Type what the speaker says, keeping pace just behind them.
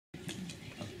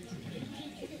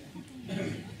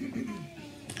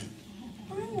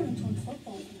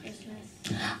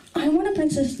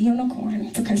Princess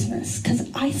Unicorn for Christmas because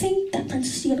I think that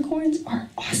Princess Unicorns are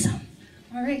awesome.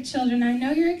 All right, children, I know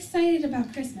you're excited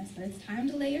about Christmas, but it's time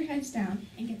to lay your heads down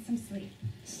and get some sleep.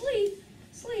 Sleep?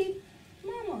 Sleep?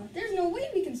 Mama, there's no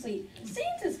way we can sleep.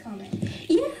 Santa's coming.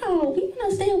 Yeah, we want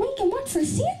to stay awake and watch for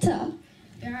Santa.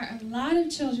 There are a lot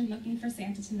of children looking for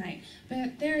Santa tonight,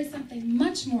 but there is something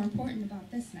much more important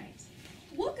about this night.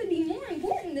 What could be more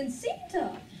important than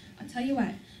Santa? I'll tell you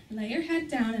what, lay your head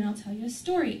down and I'll tell you a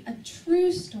story, a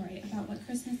true story about what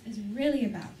Christmas is really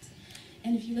about.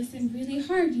 And if you listen really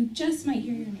hard, you just might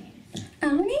hear your names.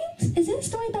 Our names? Is it a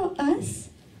story about us?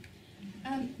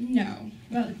 No.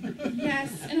 Well,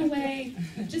 yes, in a way.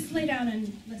 Just lay down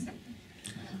and listen.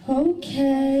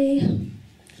 Okay.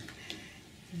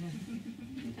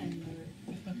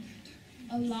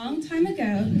 A long time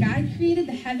ago, God created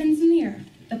the heavens and the earth,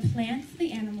 the plants,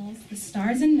 the animals, the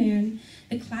stars and moon,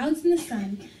 the clouds and the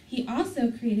sun. He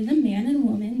also created a man and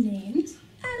woman named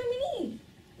Adam and Eve.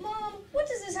 Mom, what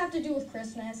does this have to do with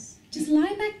Christmas? Just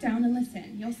lie back down and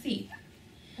listen. You'll see.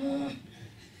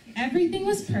 Everything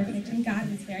was perfect and God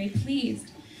was very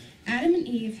pleased. Adam and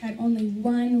Eve had only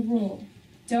one rule.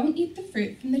 Don't eat the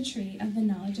fruit from the tree of the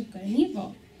knowledge of good and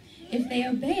evil. If they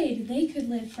obeyed, they could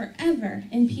live forever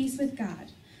in peace with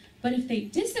God. But if they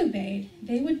disobeyed,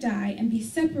 they would die and be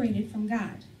separated from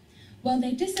God. Well,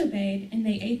 they disobeyed and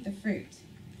they ate the fruit.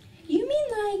 You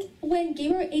mean like when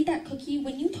Gabriel ate that cookie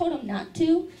when you told him not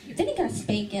to? Then he got a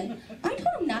spanking. I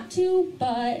told him not to,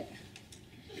 but...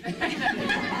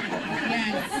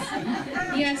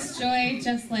 Yes, Joy,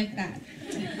 just like that.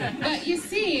 But you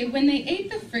see, when they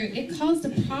ate the fruit, it caused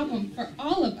a problem for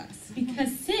all of us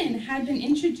because sin had been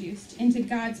introduced into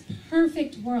God's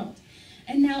perfect world.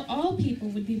 And now all people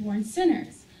would be born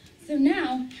sinners. So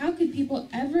now, how could people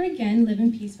ever again live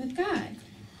in peace with God?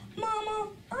 Mama,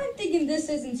 I'm thinking this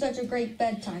isn't such a great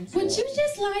bedtime story. Would you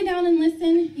just lie down and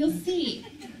listen? You'll see.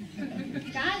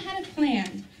 God had a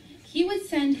plan. He would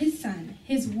send his son,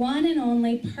 his one and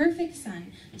only perfect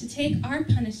son, to take our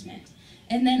punishment.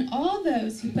 And then all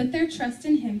those who put their trust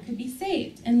in him could be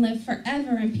saved and live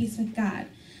forever in peace with God.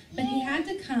 But he had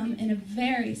to come in a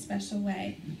very special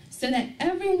way so that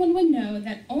everyone would know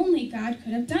that only God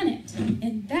could have done it.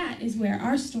 And that is where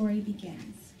our story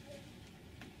begins.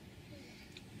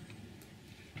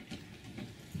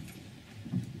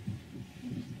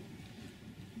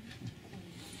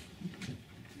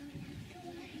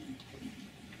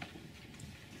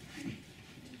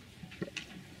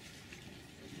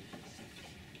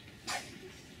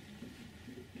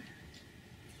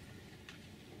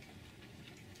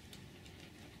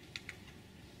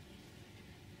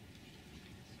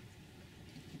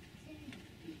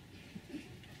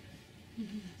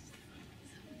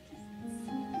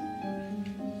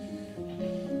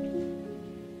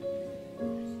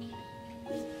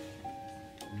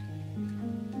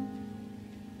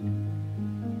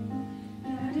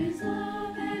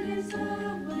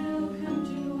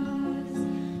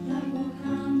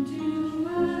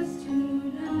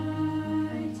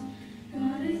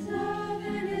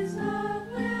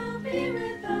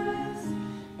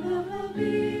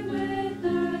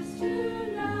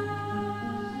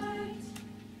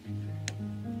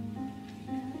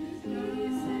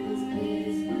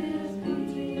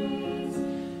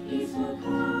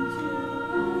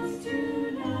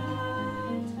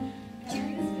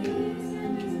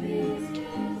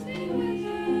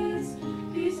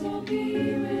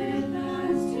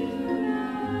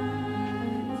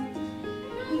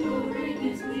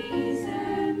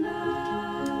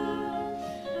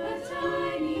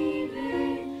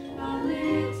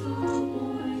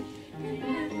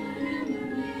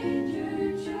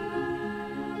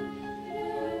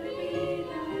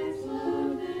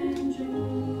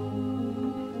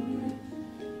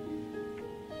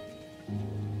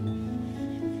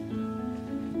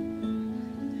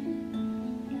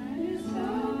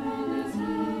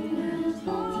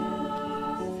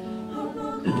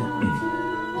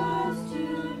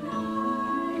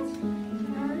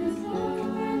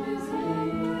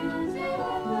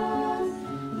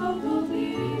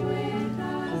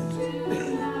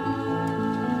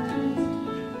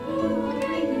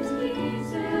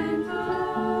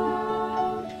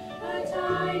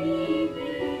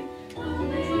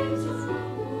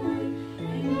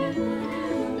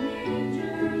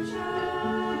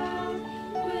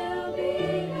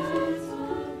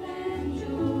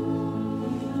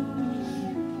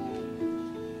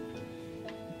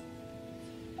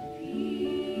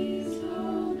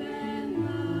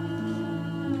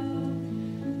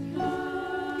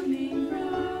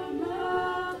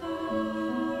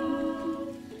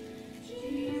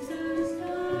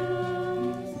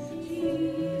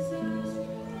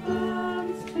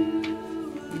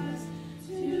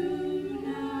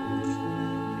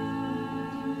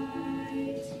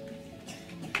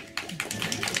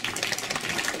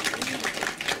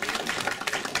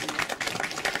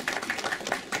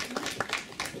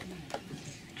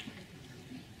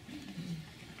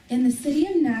 the city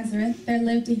of Nazareth there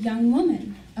lived a young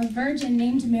woman, a virgin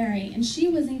named Mary, and she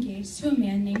was engaged to a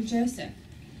man named Joseph.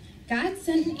 God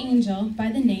sent an angel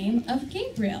by the name of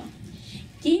Gabriel.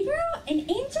 Gabriel? An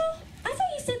angel? I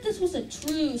thought you said this was a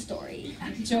true story.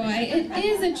 Joy, it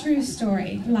is a true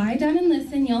story. Lie down and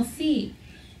listen, you'll see.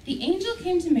 The angel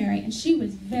came to Mary, and she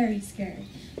was very scared.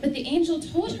 But the angel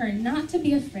told her not to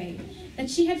be afraid, that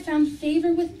she had found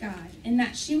favor with God, and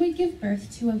that she would give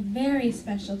birth to a very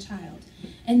special child,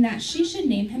 and that she should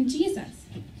name him Jesus.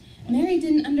 Mary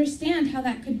didn't understand how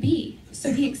that could be,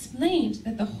 so he explained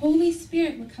that the Holy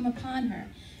Spirit would come upon her,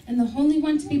 and the Holy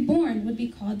One to be born would be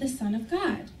called the Son of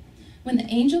God. When the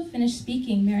angel finished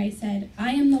speaking, Mary said,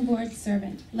 "I am the Lord's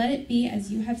servant. Let it be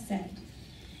as you have said."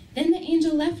 Then the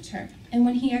angel left her, and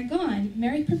when he had gone,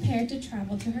 Mary prepared to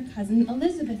travel to her cousin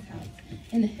Elizabeth's house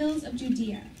in the hills of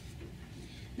Judea.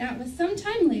 Now it was some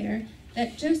time later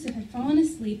that Joseph had fallen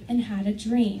asleep and had a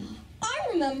dream. I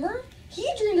remember. He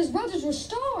dreamed his brothers were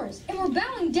stars and were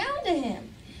bowing down to him.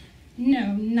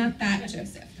 No, not that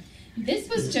Joseph. This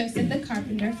was Joseph the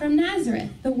carpenter from Nazareth,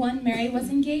 the one Mary was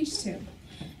engaged to.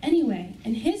 Anyway,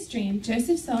 in his dream,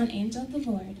 Joseph saw an angel of the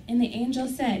Lord, and the angel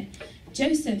said,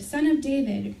 "Joseph, son of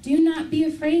David, do not be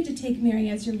afraid to take Mary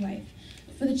as your wife,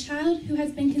 for the child who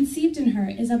has been conceived in her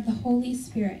is of the Holy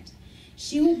Spirit.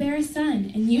 She will bear a son,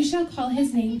 and you shall call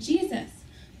his name Jesus,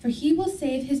 for he will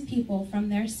save his people from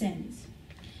their sins."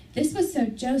 This was so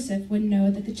Joseph would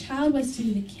know that the child was to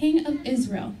be the King of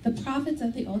Israel, the prophets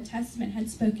of the Old Testament had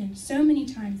spoken so many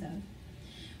times of.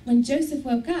 When Joseph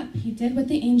woke up, he did what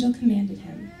the angel commanded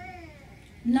him.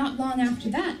 Not long after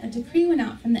that, a decree went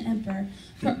out from the emperor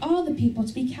for all the people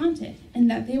to be counted, and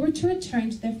that they were to return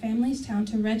to their family's town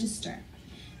to register.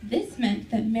 This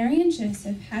meant that Mary and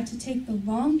Joseph had to take the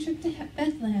long trip to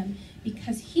Bethlehem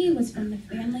because he was from the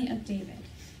family of David.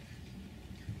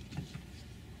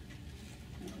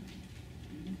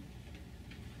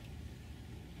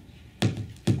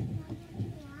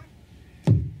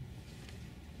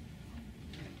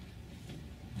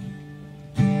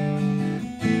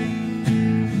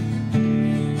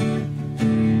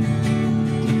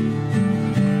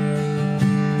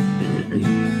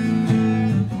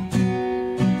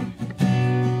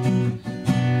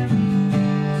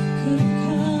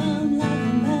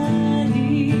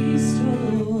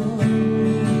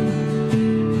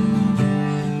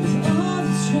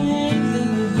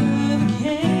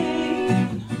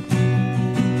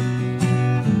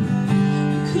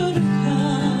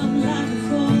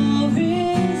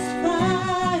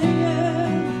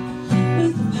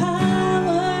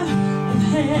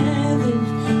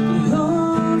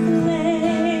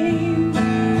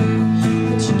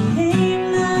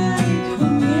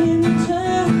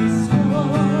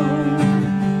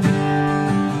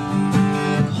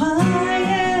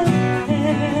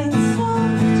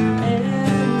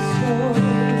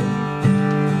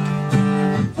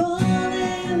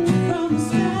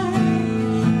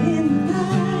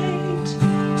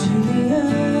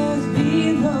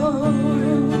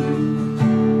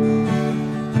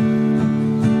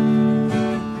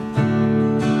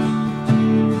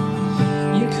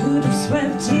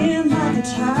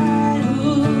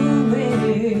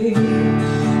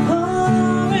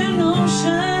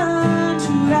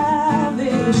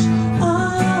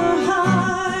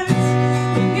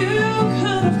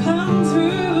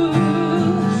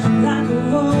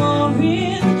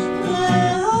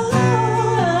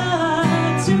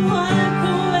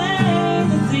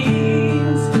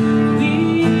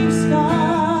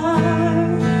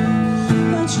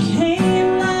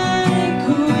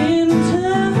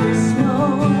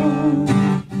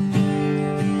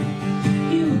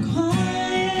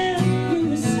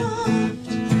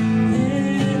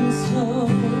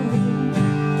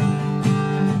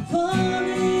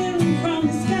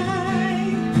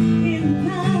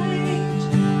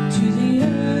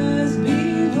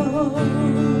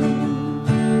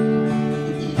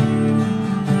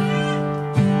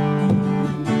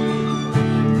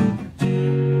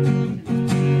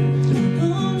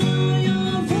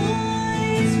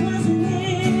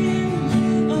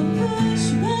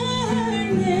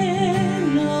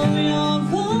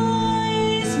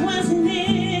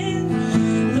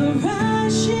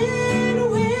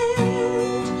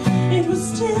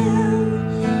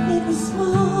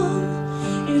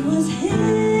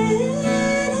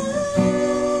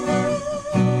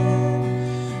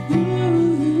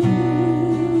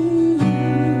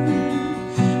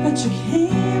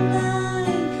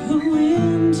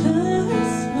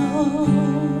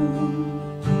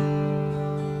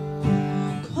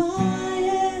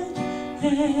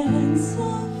 and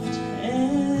soft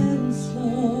and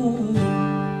slow,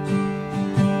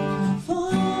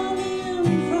 falling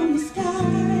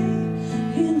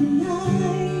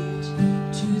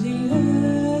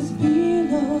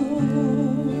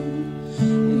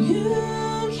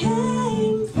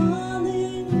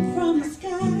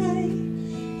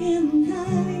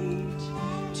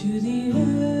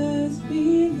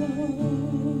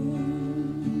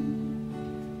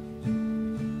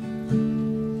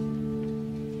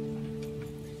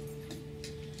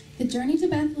journey to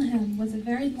Bethlehem was a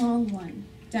very long one,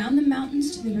 down the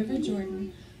mountains to the river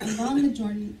Jordan, along the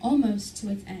Jordan almost to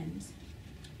its end.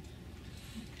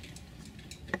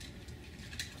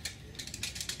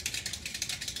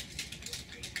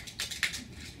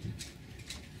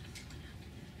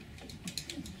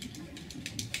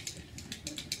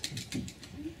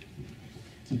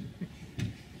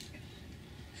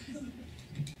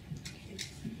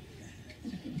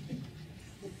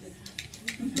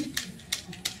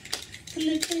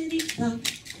 Flippity-flop,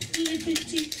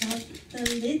 flippity-flop, the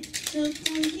little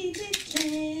donkey did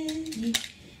carry.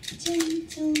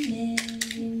 Gentle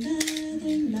Mary,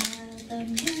 mother, the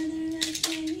mother of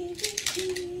baby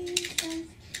Jesus.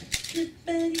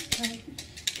 Flippity-flop,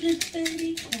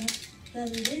 flippity-flop, the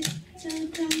little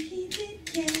donkey did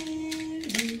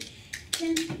carry.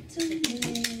 Gentle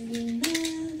Mary,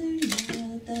 mother,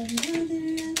 the mother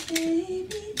of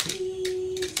baby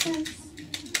Jesus.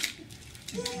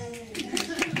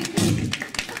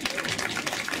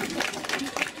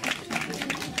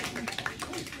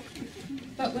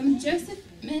 But when Joseph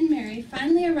and Mary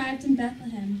finally arrived in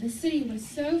Bethlehem, the city was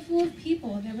so full of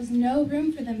people there was no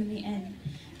room for them in the inn.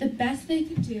 The best they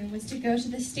could do was to go to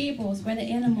the stables where the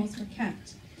animals were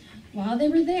kept. While they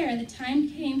were there, the time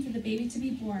came for the baby to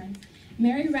be born.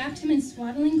 Mary wrapped him in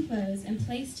swaddling clothes and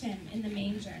placed him in the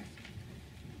manger.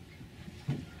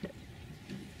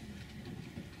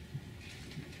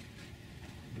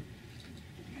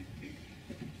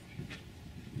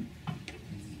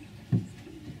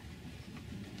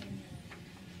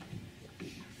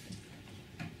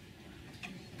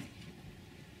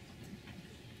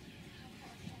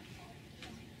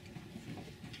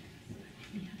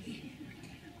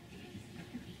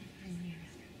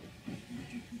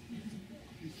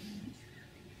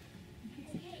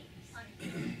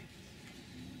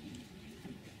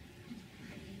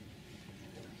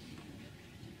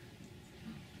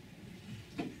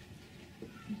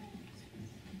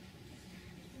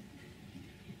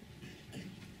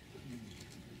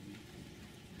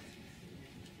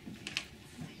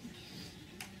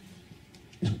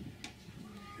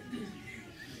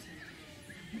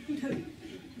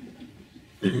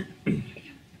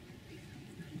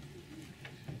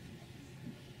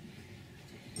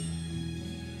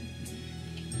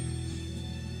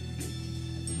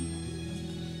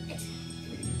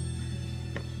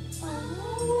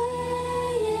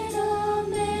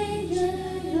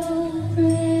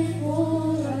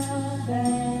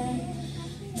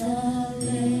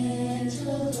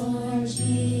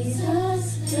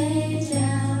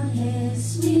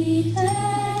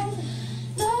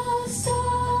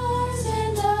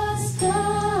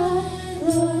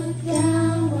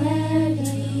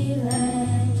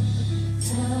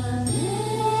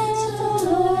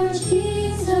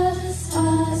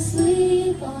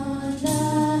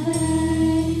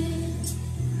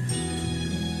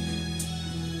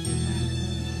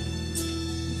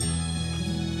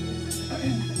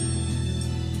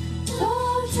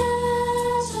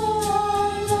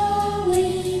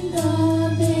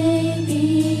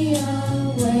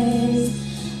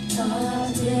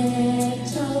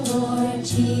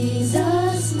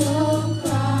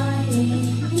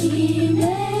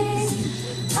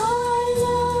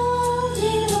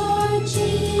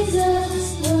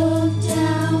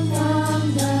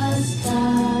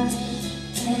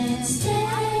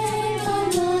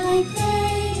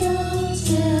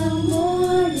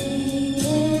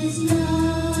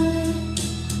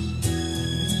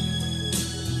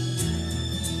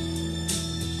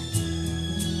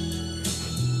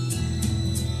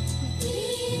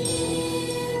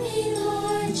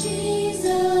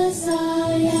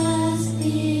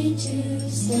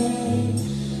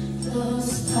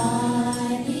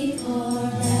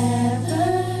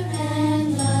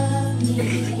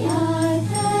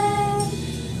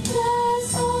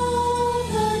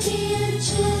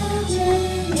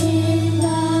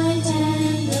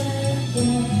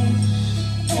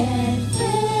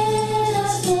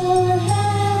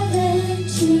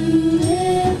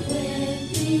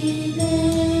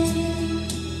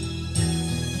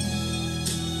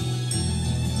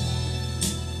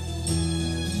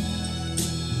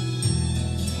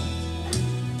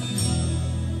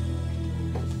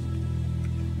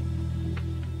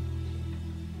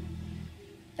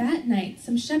 That night,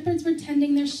 some shepherds were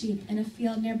tending their sheep in a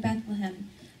field near Bethlehem.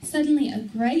 Suddenly, a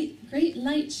great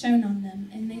light shone on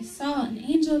them, and they saw an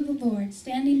angel of the Lord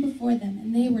standing before them,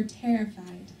 and they were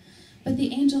terrified. But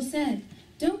the angel said,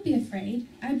 "Don't be afraid.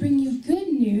 I bring you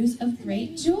good news of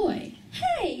great joy."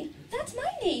 Hey, that's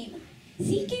my name.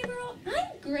 See, Gabriel, I'm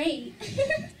great.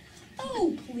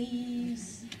 Oh,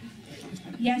 please.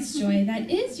 Yes, Joy, that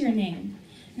is your name.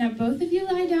 Now both of you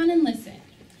lie down and listen.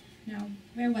 Now,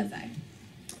 where was I?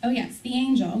 Oh yes, the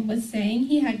angel was saying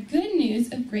he had good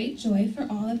news of great joy for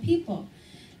all the people.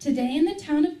 Today in the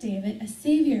town of David, a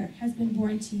Savior has been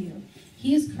born to you.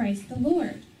 He is Christ the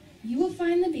Lord. You will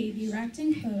find the baby wrapped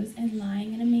in clothes and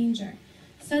lying in a manger.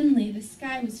 Suddenly the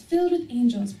sky was filled with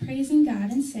angels praising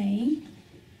God and saying,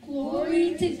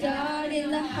 Glory to God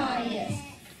in the highest,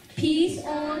 peace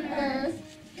on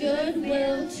earth,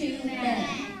 goodwill to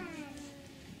men.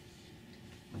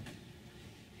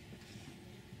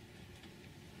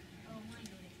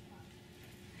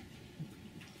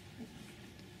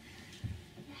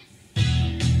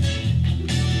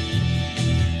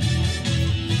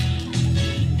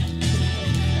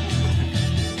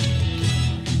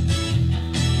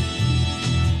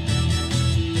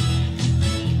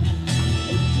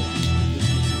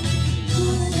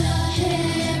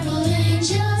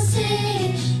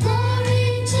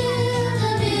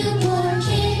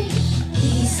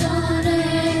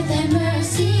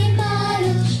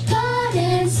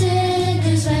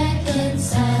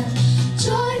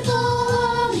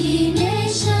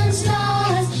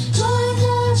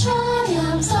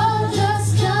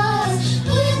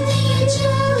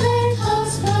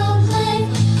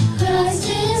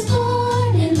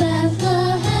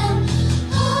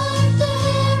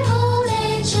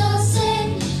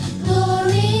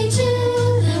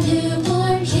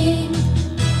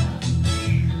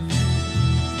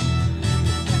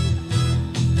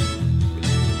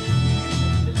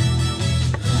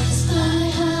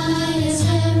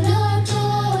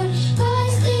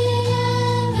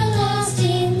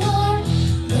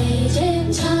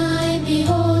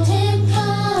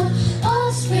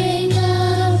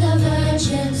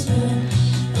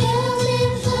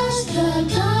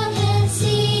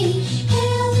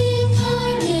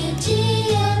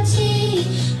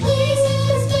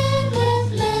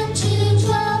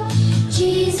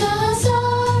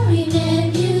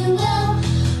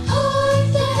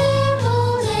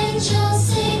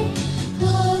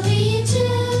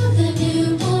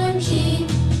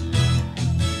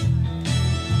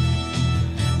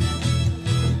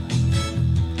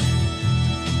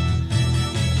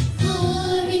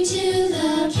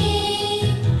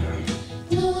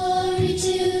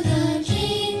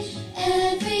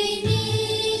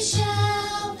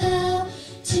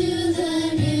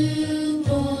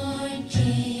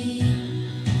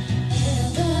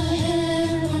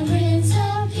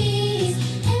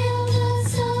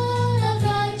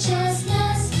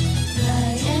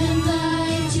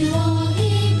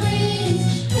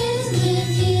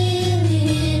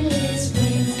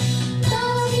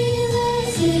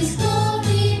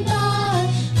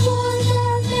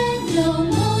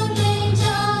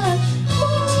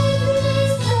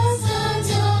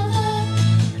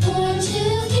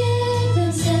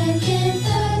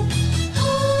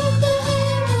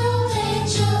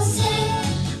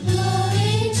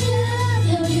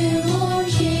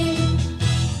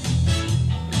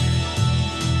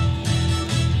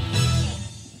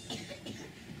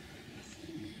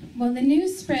 Well, the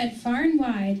news spread far and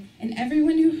wide, and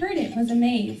everyone who heard it was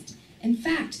amazed. In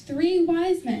fact, 3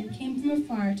 wise men came from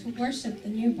afar to worship the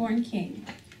newborn king.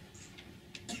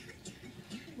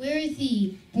 Where is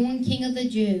he, born King of the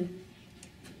Jews?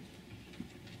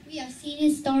 We have seen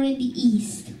his star in the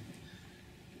east.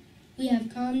 We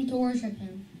have come to worship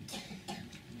him.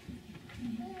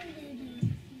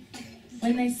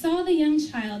 When they saw the young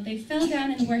child, they fell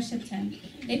down and worshipped him.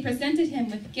 They presented him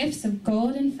with gifts of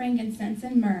gold and frankincense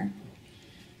and myrrh.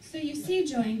 So you see,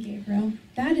 Joy and Gabriel,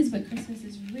 that is what Christmas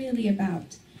is really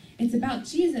about. It's about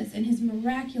Jesus and his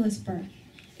miraculous birth.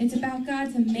 It's about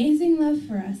God's amazing love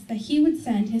for us, that he would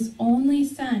send his only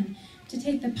son to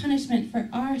take the punishment for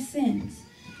our sins.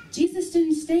 Jesus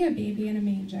didn't stay a baby in a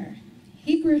manger.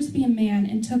 He grew to be a man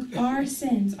and took our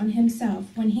sins on himself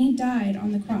when he died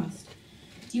on the cross.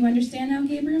 Do you understand now,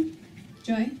 Gabriel?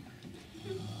 Joy?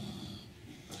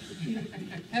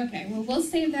 Okay, well, we'll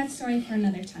save that story for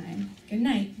another time. Good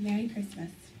night. Merry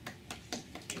Christmas.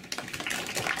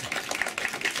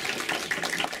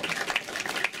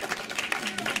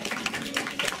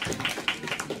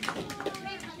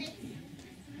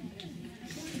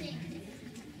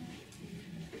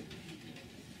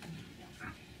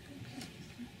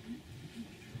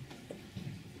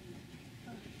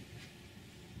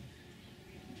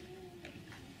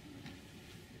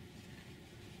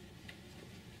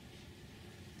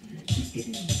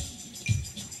 Thank you.